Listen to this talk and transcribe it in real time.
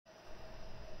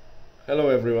Hello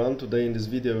everyone, today in this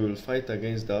video we will fight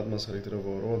against the atmospheric of our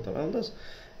world around us,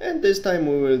 and this time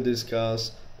we will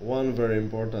discuss one very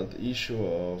important issue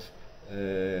of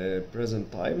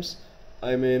present times.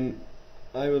 I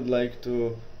would like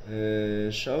to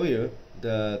show you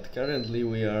that currently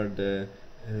we are the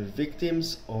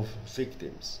victims of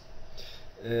victims.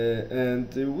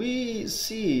 And we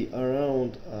see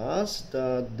around us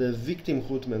that the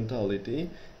victimhood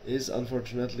mentality is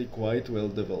unfortunately quite well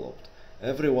developed.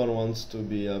 Everyone wants to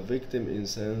be a victim in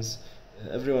sense,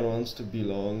 everyone wants to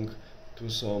belong to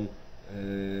some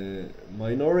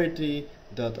minority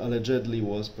that allegedly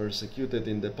was persecuted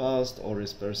in the past or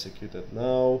is persecuted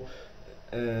now,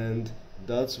 and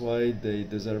that's why they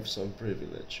deserve some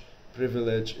privilege.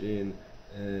 Privilege in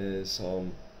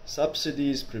some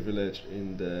subsidies, privilege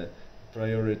in the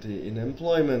priority in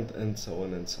employment, and so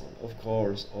on and so on. Of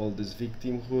course, all this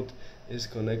victimhood is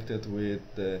connected with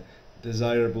the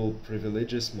desirable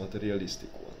privileges,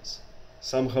 materialistic ones.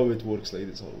 Somehow it works like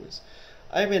this always.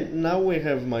 Now we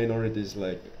have minorities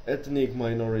like ethnic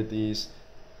minorities,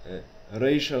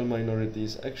 racial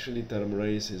minorities. Actually, term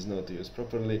race is not used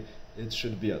properly. It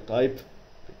should be a type,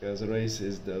 because race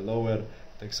is the lower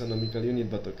taxonomical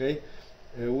unit, but okay.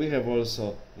 We have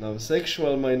also now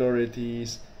sexual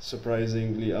minorities,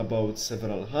 surprisingly about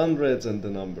several hundreds, and the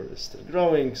number is still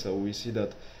growing, so we see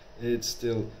that it's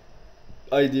still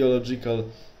ideological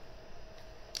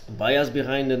bias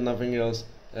behind it, nothing else.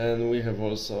 And we have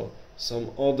also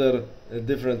some other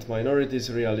different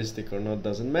minorities, realistic or not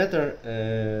doesn't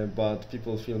matter, but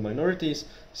people feel minorities,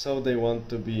 so they want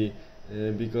to be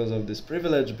because of this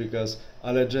privilege, because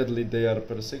allegedly they are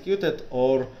persecuted,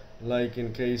 or like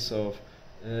in case of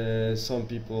some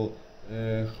people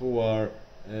who are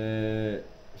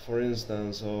for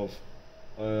instance of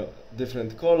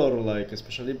different color, like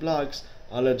especially blacks,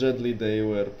 allegedly they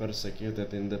were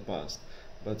persecuted in the past.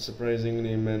 But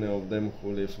surprisingly, many of them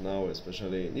who live now,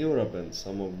 especially in Europe, and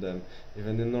some of them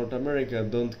even in North America,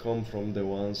 don't come from the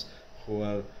ones who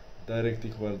are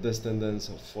descendants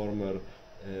of former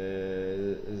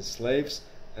slaves,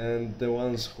 and the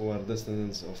ones who are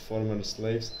descendants of former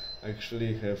slaves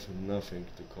actually have nothing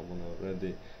to common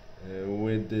already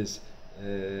with this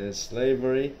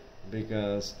slavery,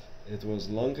 because it was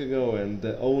long ago and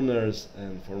the owners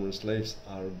and former slaves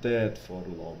are dead for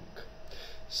long.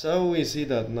 So we see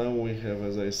that now we have,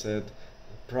 as I said,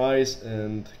 price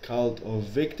and cult of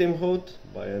victimhood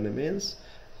by any means.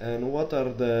 And what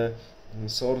are the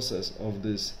sources of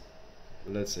this,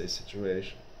 let's say,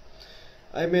 situation?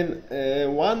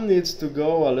 One needs to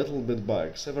go a little bit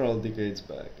back, several decades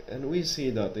back, and we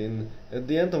see that at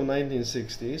the end of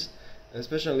 1960s,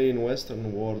 especially in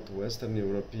Western world, Western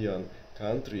European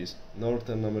countries,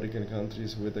 Northern American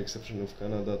countries with the exception of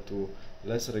Canada to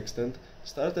lesser extent,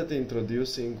 started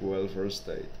introducing welfare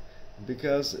state,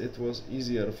 because it was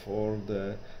easier for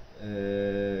the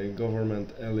government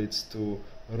elites to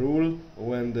rule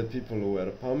when the people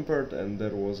were pampered and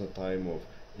there was a time of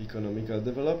economical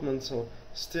development. So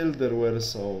still there were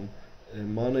some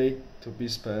money to be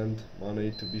spent,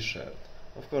 money to be shared.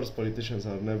 Of course, politicians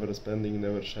are never spending,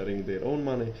 never sharing their own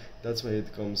money. That's why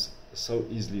it comes so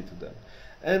easily to them.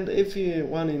 And if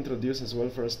one introduces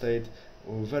welfare state,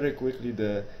 very quickly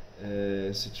the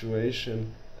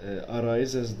situation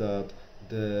arises that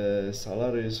the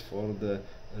salaries for the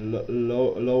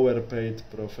lower paid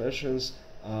professions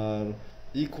are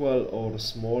equal or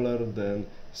smaller than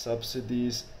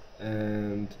subsidies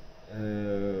and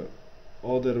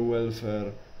other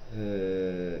welfare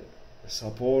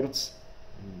supports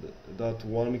that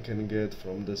one can get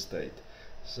from the state.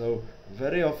 So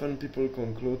very often people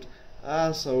conclude,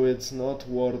 so it's not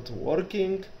worth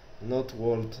working, not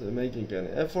worth making an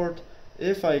effort,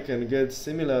 if I can get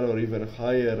similar or even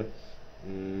higher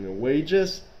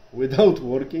wages without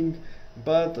working,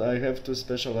 but I have to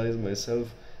specialize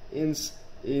myself in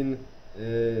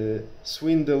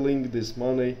swindling this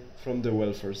money from the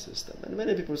welfare system. And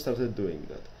many people started doing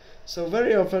that. So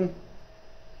very often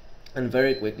and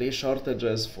very quickly,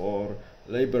 shortages for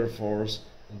labor force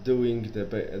doing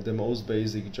the most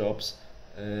basic jobs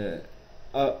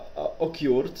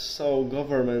occurred. So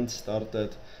government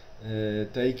started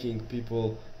taking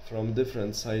people from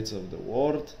different sides of the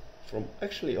world, from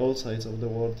actually all sides of the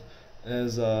world,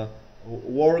 as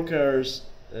workers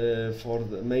for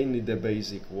mainly the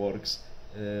basic works,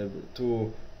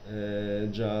 to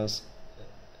just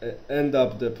end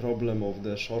up the problem of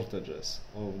the shortages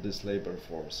of this labor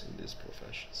force in these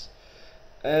professions.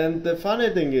 And the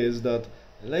funny thing is that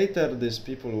later these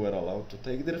people were allowed to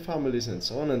take their families and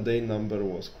so on, and their number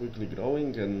was quickly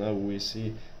growing, and now we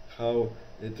see how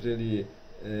it really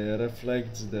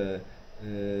reflects the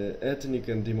ethnic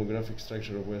and demographic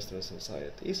structure of Western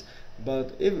societies.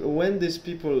 But when these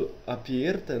people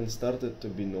appeared and started to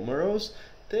be numerous,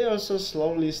 they also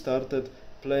slowly started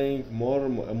playing more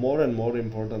and more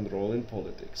important role in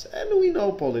politics. And we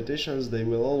know politicians, they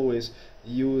will always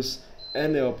use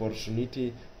any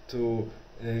opportunity to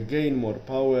gain more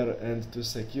power and to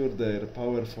secure their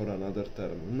power for another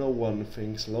term. No one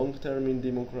thinks long term in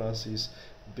democracies,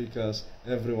 because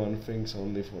everyone thinks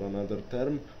only for another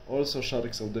term. Also,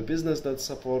 sharks of the business that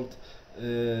support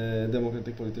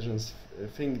democratic politicians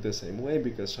think the same way,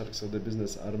 because sharks of the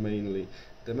business are mainly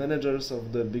the managers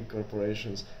of the big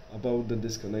corporations. About the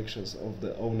disconnections of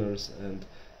the owners and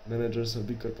managers of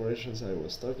big corporations, I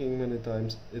was talking many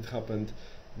times. It happened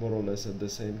more or less at the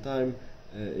same time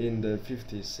in the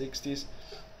 50s, 60s,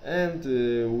 and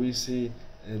we see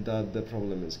that the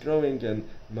problem is growing, and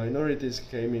minorities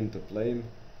came into play,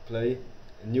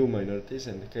 new minorities,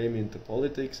 and came into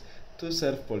politics to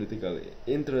serve political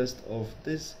interest of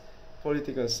this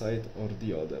political side or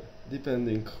the other,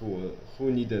 depending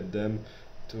who needed them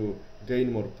to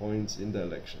gain more points in the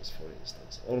elections, for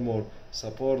instance, or more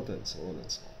support, and so on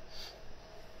and so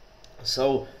on.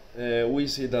 So we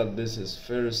see that this is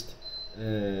first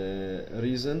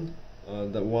reason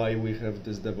that why we have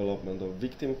this development of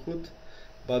victimhood.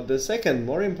 But the second,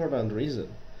 more important reason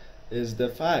is the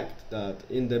fact that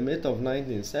in the mid of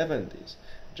 1970s,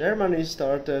 Germany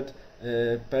started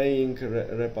paying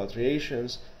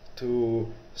repatriations to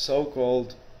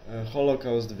so-called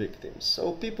Holocaust victims.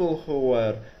 So people who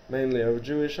were mainly of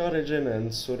Jewish origin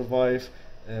and survived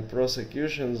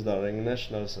prosecutions during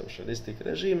National Socialistic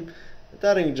regime,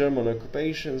 during German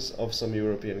occupations of some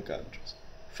European countries.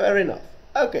 Fair enough.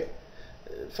 Okay.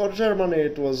 For Germany,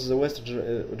 it was Western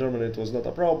Germany. It was not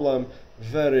a problem.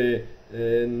 Very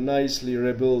nicely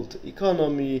rebuilt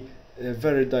economy,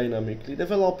 very dynamically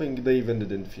developing. They even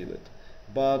didn't feel it.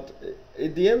 But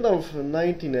at the end of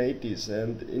 1980s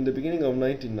and in the beginning of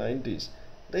 1990s,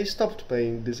 they stopped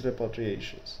paying these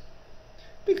repatriations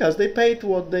because they paid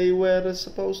what they were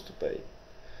supposed to pay.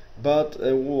 But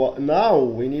now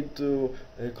we need to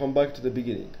come back to the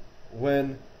beginning.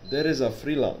 When there is a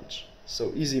free lunch,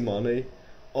 so easy money,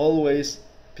 always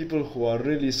people who are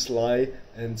really sly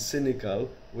and cynical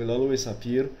will always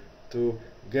appear to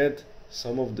get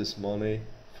some of this money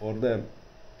for them.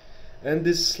 And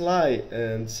these sly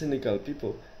and cynical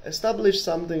people establish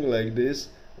something like this,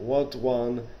 what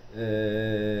one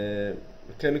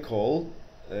can call,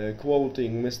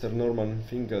 quoting Mr. Norman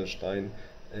Finkelstein,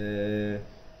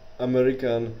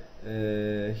 American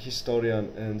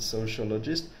historian and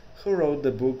sociologist, who wrote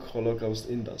the book Holocaust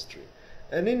Industry.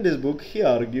 And in this book he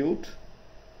argued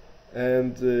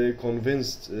and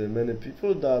convinced many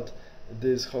people that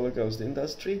this Holocaust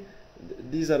industry,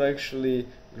 these are actually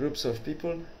groups of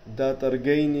people that are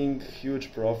gaining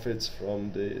huge profits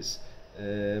from this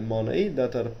money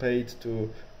that are paid to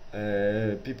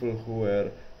people who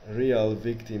were real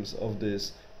victims of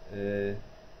these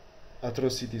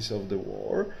atrocities of the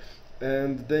war,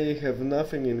 and they have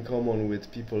nothing in common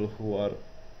with people who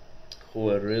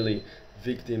are really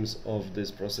victims of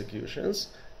these prosecutions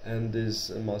and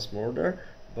this mass murder,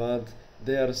 but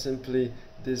they are simply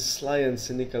these sly and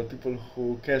cynical people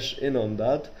who cash in on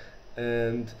that.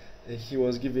 And he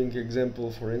was giving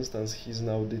example, for instance, his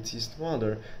now deceased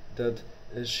mother, that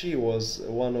she was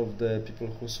one of the people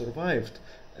who survived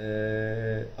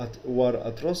war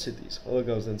atrocities,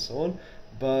 Holocaust and so on,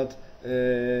 but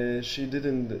she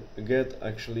didn't get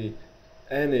actually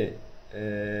any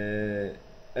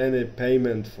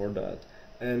payment for that,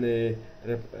 any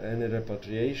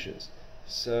repatriations.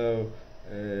 So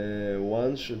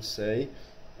one should say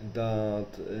that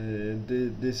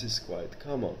this is quite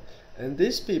common. And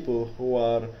these people who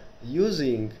are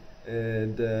using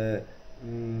the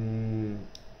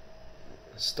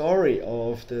story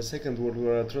of the Second World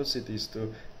War atrocities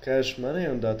to cash money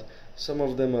on that, some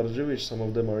of them are Jewish, some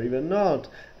of them are even not,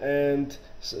 and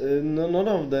none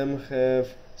of them have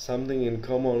something in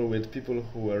common with people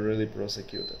who were really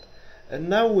prosecuted. And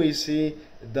now we see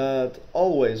that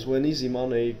always when easy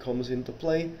money comes into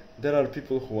play, there are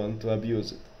people who want to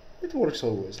abuse it. It works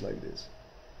always like this.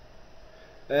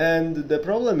 And the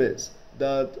problem is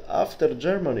that after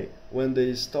Germany, when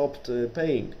they stopped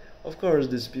paying, of course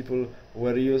these people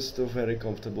were used to a very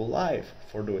comfortable life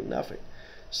for doing nothing.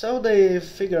 So they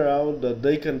figure out that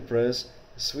they can press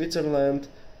Switzerland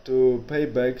to pay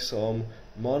back some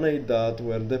money that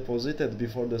were deposited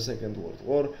before the Second World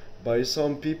War by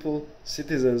some people,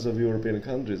 citizens of European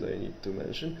countries, I need to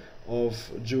mention,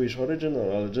 of Jewish origin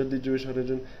or allegedly Jewish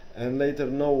origin, and later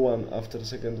no one after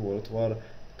Second World War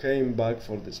came back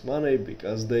for this money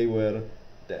because they were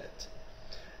dead.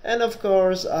 And of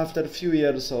course, after a few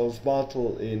years of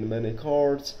battle in many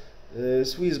courts,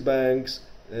 Swiss banks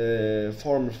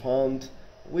formed a fund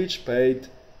which paid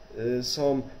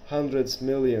some hundreds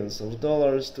millions of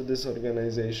dollars to this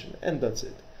organization, and that's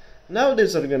it. Now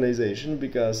this organization,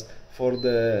 because for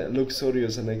the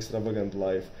luxurious and extravagant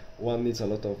life one needs a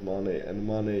lot of money, and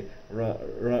money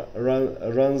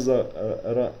runs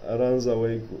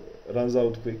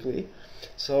out quickly,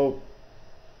 so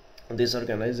this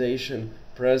organization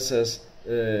presses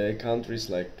countries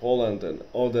like Poland and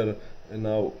other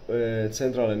now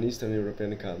Central and Eastern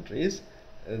European countries.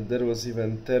 There was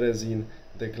even Terezin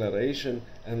declaration,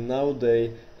 and now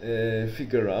they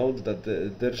figure out that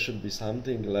there should be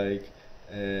something like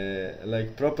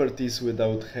properties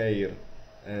without hair,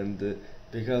 and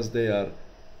because they are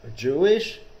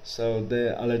Jewish, so they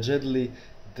allegedly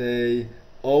they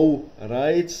own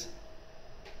rights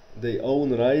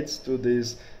to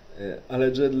these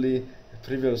allegedly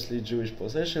previously Jewish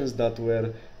possessions that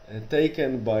were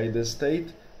taken by the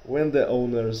state when the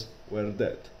owners were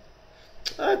dead.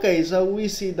 Okay, so we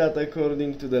see that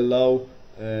according to the law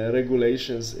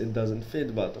regulations it doesn't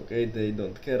fit, but okay, they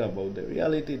don't care about the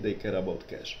reality, they care about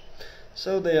cash.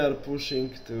 So they are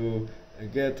pushing to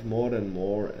get more and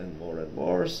more and more and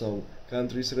more. Some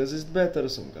countries resist better,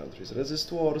 some countries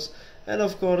resist worse, and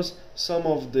of course some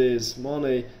of this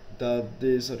money that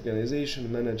this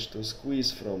organization managed to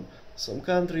squeeze from some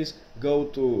countries go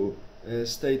to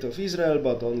State of Israel,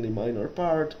 but only minor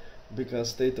part, because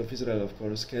State of Israel of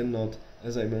course cannot,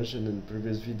 as I mentioned in the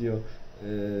previous video,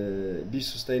 be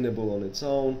sustainable on its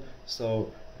own,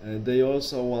 so they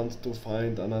also want to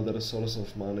find another source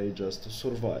of money just to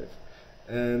survive.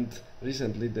 And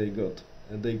recently they got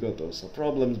also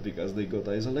problems because they got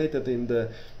isolated in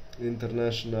the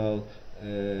international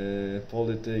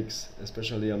politics,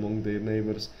 especially among their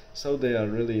neighbors, so they are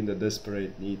really in the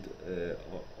desperate need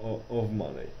of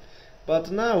money.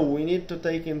 But now we need to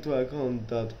take into account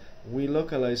that we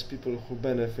localize people who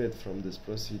benefit from this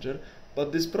procedure,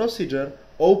 but this procedure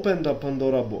opened a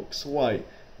Pandora box. Why?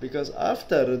 Because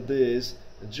after this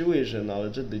Jewish and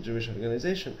allegedly Jewish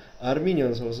organization,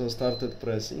 Armenians also started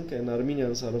pressing, and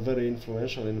Armenians are very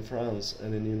influential in France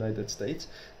and in the United States,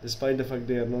 despite the fact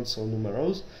they are not so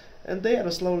numerous, and they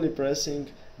are slowly pressing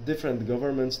different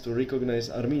governments to recognize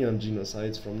Armenian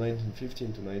genocides from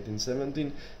 1915 to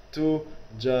 1917 to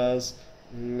just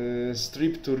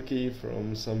strip Turkey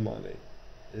from some money.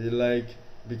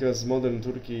 Because modern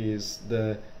Turkey is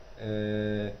the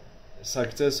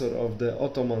successor of the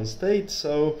Ottoman state,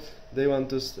 so they want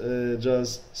to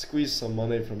just squeeze some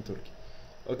money from Turkey.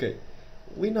 Okay,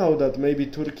 we know that maybe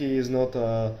Turkey is not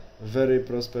a very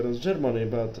prosperous Germany,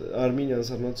 but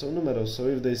Armenians are not so numerous, so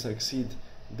if they succeed,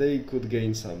 they could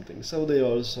gain something. So they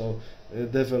also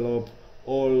develop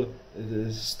all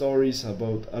the stories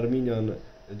about Armenian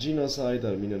genocide,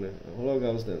 Armenian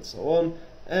Holocaust, and so on,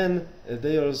 and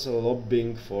they also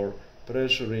lobbying for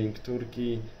pressuring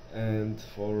Turkey and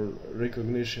for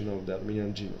recognition of the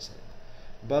Armenian genocide.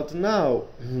 But now,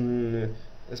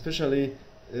 especially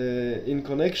in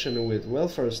connection with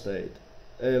welfare state,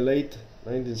 late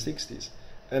 1960s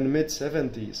and mid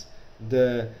 70s,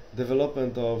 the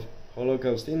development of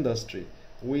Holocaust industry,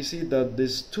 we see that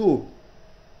these two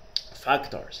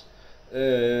factors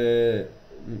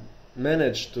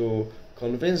managed to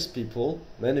convince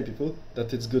many people,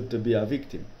 that it's good to be a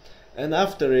victim. And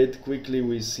after it, quickly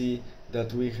we see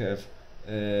that we have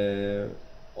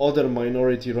other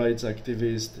minority rights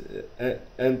activists,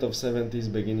 end of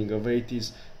 70s, beginning of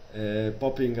 80s,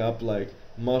 popping up like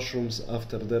mushrooms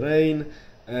after the rain,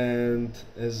 and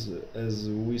as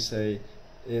we say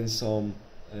in some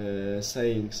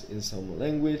sayings in some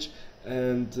language,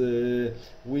 and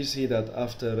we see that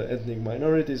after ethnic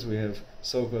minorities we have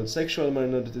so-called sexual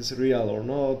minorities, real or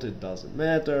not, it doesn't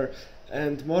matter,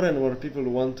 and more people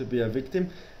want to be a victim.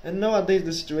 And nowadays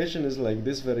the situation is like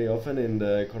this very often in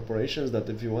the corporations, that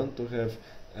if you want to have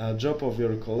a job of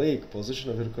your colleague,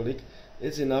 position of your colleague,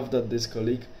 it's enough that this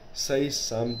colleague says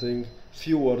something,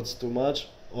 few words too much,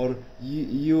 or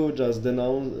you just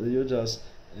denounce, you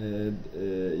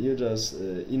just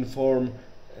inform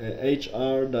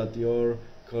HR that your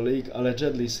colleague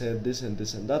allegedly said this and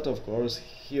this and that. Of course,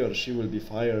 he or she will be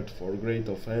fired for great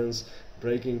offense,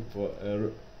 breaking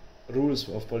rules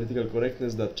of political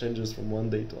correctness that changes from one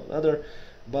day to another.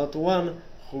 But one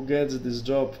who gets this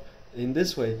job in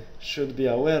this way should be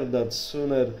aware that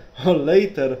sooner or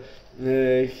later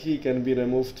he can be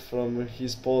removed from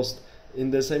his post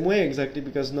in the same way, exactly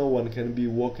because no one can be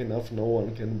woke enough, no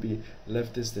one can be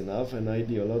leftist enough, and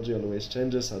ideology always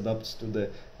changes, adapts to the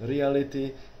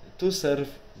reality to serve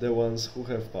the ones who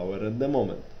have power at the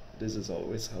moment. This is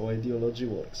always how ideology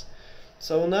works.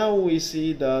 So now we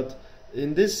see that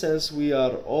in this sense we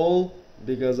are all,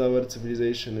 because our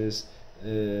civilization is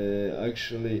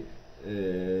actually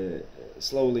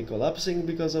slowly collapsing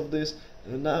because of this.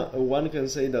 Now one can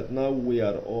say that now we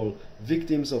are all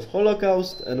victims of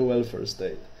Holocaust and welfare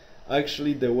state.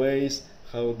 Actually, the ways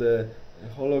how the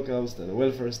Holocaust and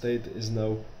welfare state is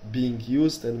now being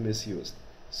used and misused.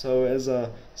 So as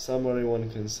a summary, one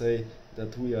can say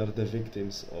that we are the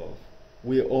victims of,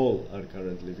 we all are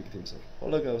currently victims of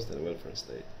Holocaust and welfare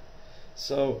state.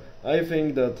 So I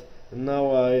think that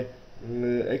now I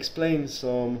explained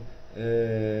some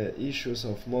issues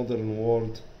of modern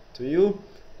world to you,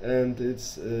 and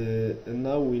it's and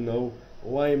now we know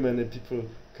why many people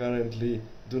currently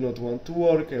do not want to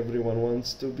work. Everyone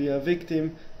wants to be a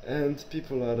victim, and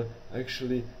people are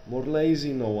actually more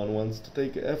lazy. No one wants to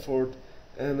take effort,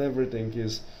 and everything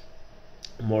is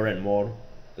more and more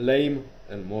lame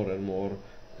and more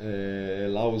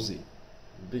lousy,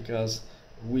 because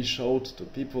we showed to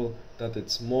people that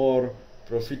it's more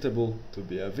profitable to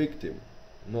be a victim,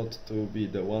 not to be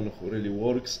the one who really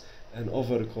works and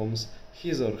overcomes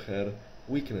his or her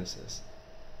weaknesses.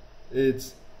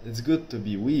 It's good to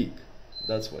be weak.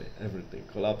 That's why everything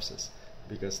collapses,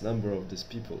 because number of these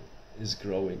people is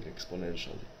growing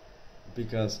exponentially,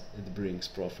 because it brings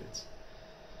profits.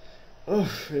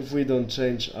 Oh, if we don't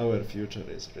change, our future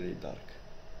is really dark.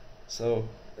 So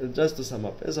just to sum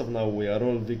up, as of now we are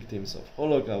all victims of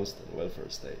Holocaust and welfare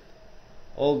state.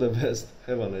 All the best,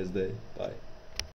 have a nice day, bye.